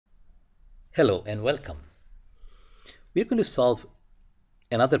Hello and welcome. We're going to solve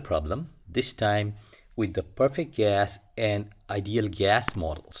another problem, this time with the perfect gas and ideal gas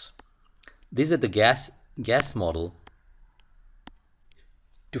models. These are the gas model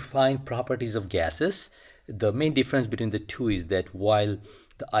to find properties of gases. The main difference between the two is that while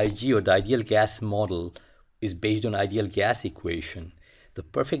the IG or the ideal gas model is based on ideal gas equation, the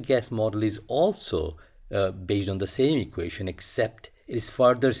perfect gas model is also based on the same equation, except it is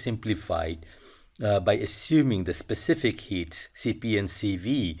further simplified by assuming the specific heats Cp and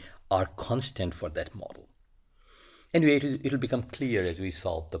Cv are constant for that model. Anyway, it will become clear as we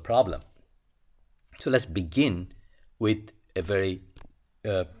solve the problem. So let's begin with a very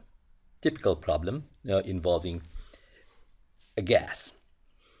typical problem involving a gas.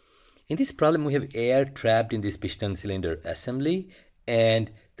 In this problem, we have air trapped in this piston cylinder assembly,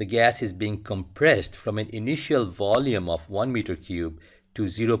 and the gas is being compressed from an initial volume of 1 meter cube to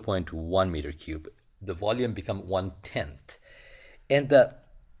 0.1 meter cube. The volume becomes 1/10. And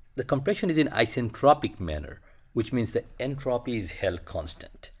the compression is in isentropic manner, which means the entropy is held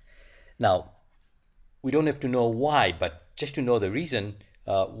constant. Now, we don't have to know why, but just to know the reason,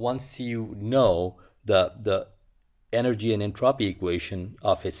 once you know the energy and entropy equation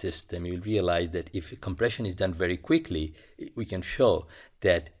of a system, you'll realize that if compression is done very quickly, we can show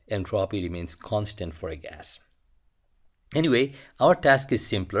that entropy remains constant for a gas. Anyway, our task is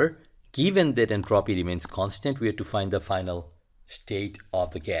simpler. Given that entropy remains constant, we have to find the final state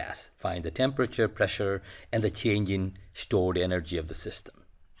of the gas, find the temperature, pressure, and the change in stored energy of the system,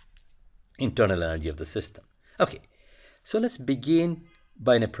 internal energy of the system. Okay, so let's begin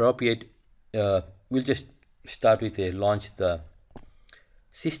by an appropriate, we'll just start with launch the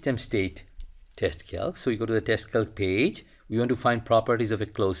system state test calc. So we go to the test calc page. We want to find properties of a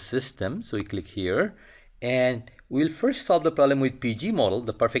closed system. So we click here, and we'll first solve the problem with PG model,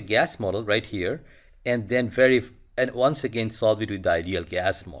 the perfect gas model right here, and then once again solve it with the ideal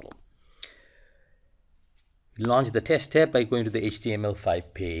gas model. Launch the TESTapp by going to the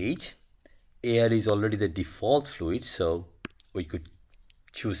HTML5 page. Air is already the default fluid, so we could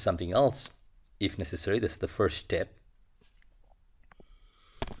choose something else if necessary. That's the first step.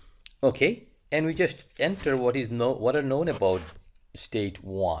 Okay, and we just enter what are known about state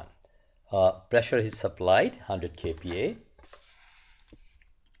 1. Pressure is supplied 100 kPa.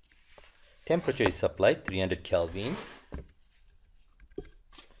 Temperature is supplied 300 Kelvin.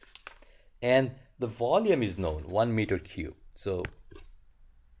 And the volume is known, 1 meter cube. So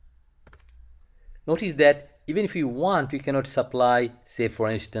notice that even if we want, we cannot supply, say for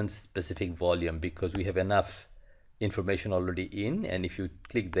instance, specific volume because we have enough information already in. And if you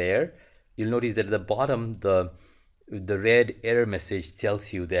click there, you'll notice that at the bottom, the red error message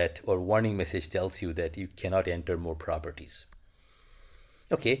tells you that, or warning message tells you that you cannot enter more properties.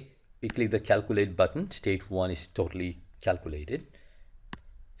 Okay, we click the calculate button. State 1 is totally calculated.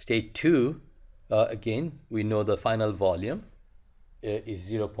 State 2, again, we know the final volume is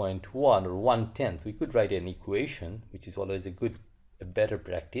 0.1 or 1/10. We could write an equation, which is always a better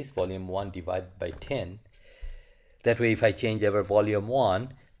practice. Volume 1 divided by 10. That way, if I change our volume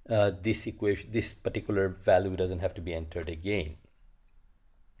 1, this particular value doesn't have to be entered again.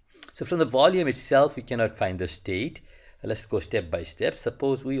 So from the volume itself, we cannot find the state. Let's go step by step.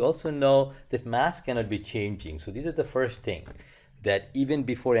 Suppose we also know that mass cannot be changing. So these are the first thing, that even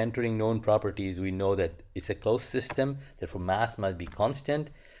before entering known properties, we know that it's a closed system, therefore mass must be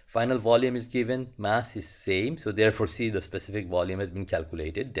constant. Final volume is given, mass is same, so therefore see the specific volume has been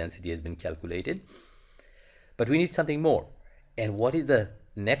calculated, density has been calculated. But we need something more. And what is the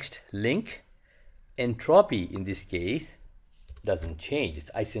next link? Entropy in this case doesn't change.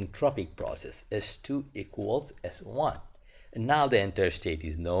 It's isentropic process. S2 equals S1. And now the entire state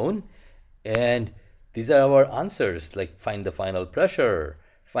is known. And these are our answers, like find the final pressure,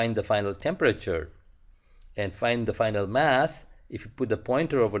 find the final temperature, and find the final mass. If you put the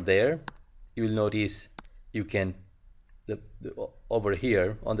pointer over there, you will notice you can, over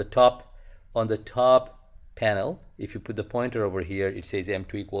here on the top panel, if you put the pointer over here, it says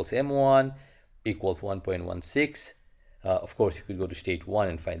M2 equals M1 equals 1.16. Of course, you could go to state 1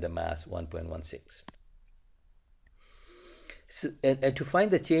 and find the mass 1.16. So, and to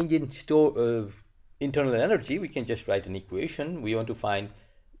find the change in internal energy, we can just write an equation. We want to find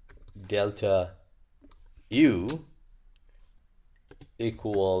delta U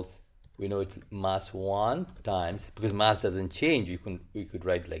equals, we know it's mass 1 times, because mass doesn't change, we could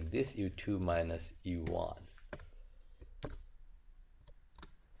write like this, U2 minus U1.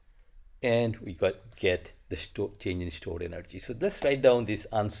 And we get the change in stored energy. So let's write down these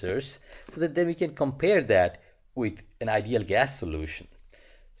answers so that then we can compare that with an ideal gas solution.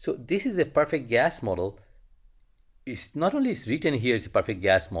 So this is a perfect gas model. It's not only is written here it's a perfect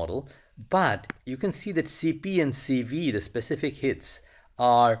gas model, but you can see that Cp and Cv, the specific hits,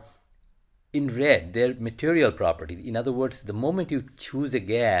 are in red. They're material property. In other words, the moment you choose a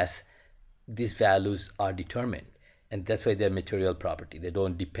gas, these values are determined, and that's why they're material property. They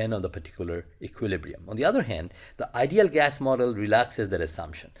don't depend on the particular equilibrium. On the other hand, the ideal gas model relaxes that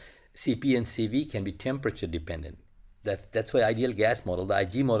assumption. Cp and Cv can be temperature dependent. That's why ideal gas model, the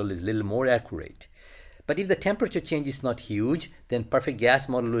IG model, is a little more accurate. But if the temperature change is not huge, then perfect gas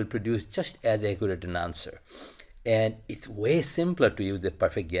model will produce just as accurate an answer. And it's way simpler to use the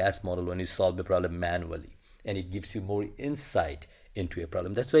perfect gas model when you solve the problem manually, and it gives you more insight into a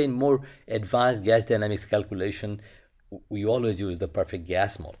problem. That's why in more advanced gas dynamics calculation, we always use the perfect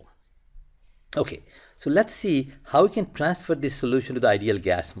gas model. Okay, so let's see how we can transfer this solution to the ideal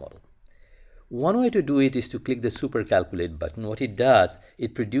gas model. One way to do it is to click the super calculate button. What it does,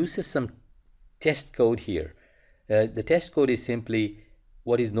 it produces some test code here. The test code is simply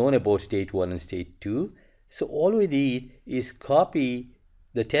what is known about state 1 and state 2. So all we need is copy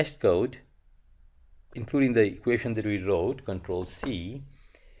the test code, including the equation that we wrote, Control C,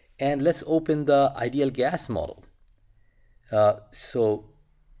 and let's open the ideal gas model. So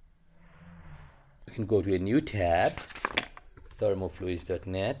we can go to a new tab,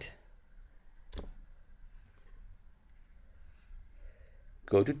 thermofluids.net.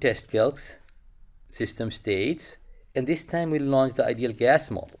 Go to test calcs, system states, and this time we'll launch the ideal gas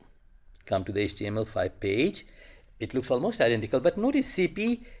model. Come to the HTML5 page. It looks almost identical, but notice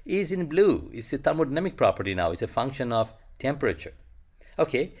Cp is in blue. It's a thermodynamic property now. It's a function of temperature.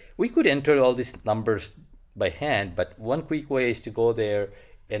 Okay, we could enter all these numbers by hand, but one quick way is to go there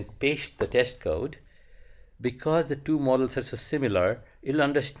and paste the test code. Because the two models are so similar, it'll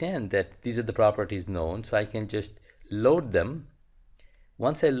understand that these are the properties known, so I can just load them.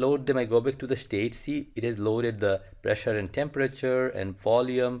 Once I load them, I go back to the state. See, it has loaded the pressure and temperature and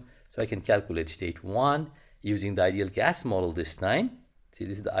volume, so I can calculate state 1 using the ideal gas model this time. See,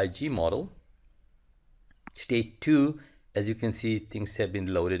 this is the IG model. State 2, as you can see, things have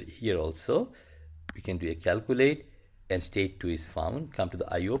been loaded here also. We can do a calculate, and state 2 is found. Come to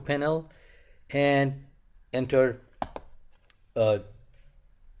the IO panel and enter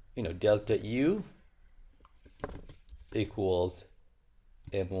delta U equals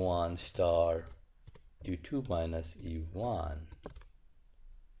M1 star U2 minus U1,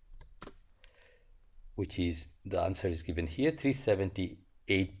 which is, the answer is given here,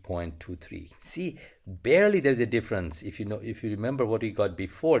 378.23. See, barely there's a difference. If you remember what we got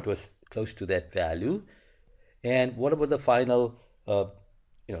before, it was close to that value. And what about the final,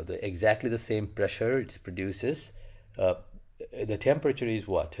 exactly the same pressure it produces? The temperature is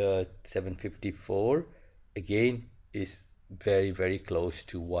what? 754. Again, is very, very close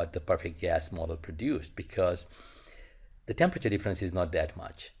to what the perfect gas model produced, because the temperature difference is not that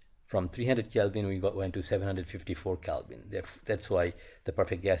much. From 300 Kelvin, we went to 754 Kelvin. That's why the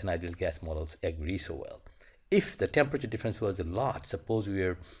perfect gas and ideal gas models agree so well. If the temperature difference was a lot, suppose we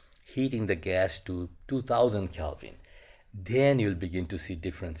are heating the gas to 2000 Kelvin, then you'll begin to see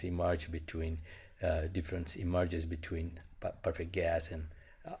difference emerges between perfect gas and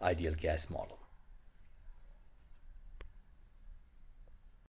ideal gas model.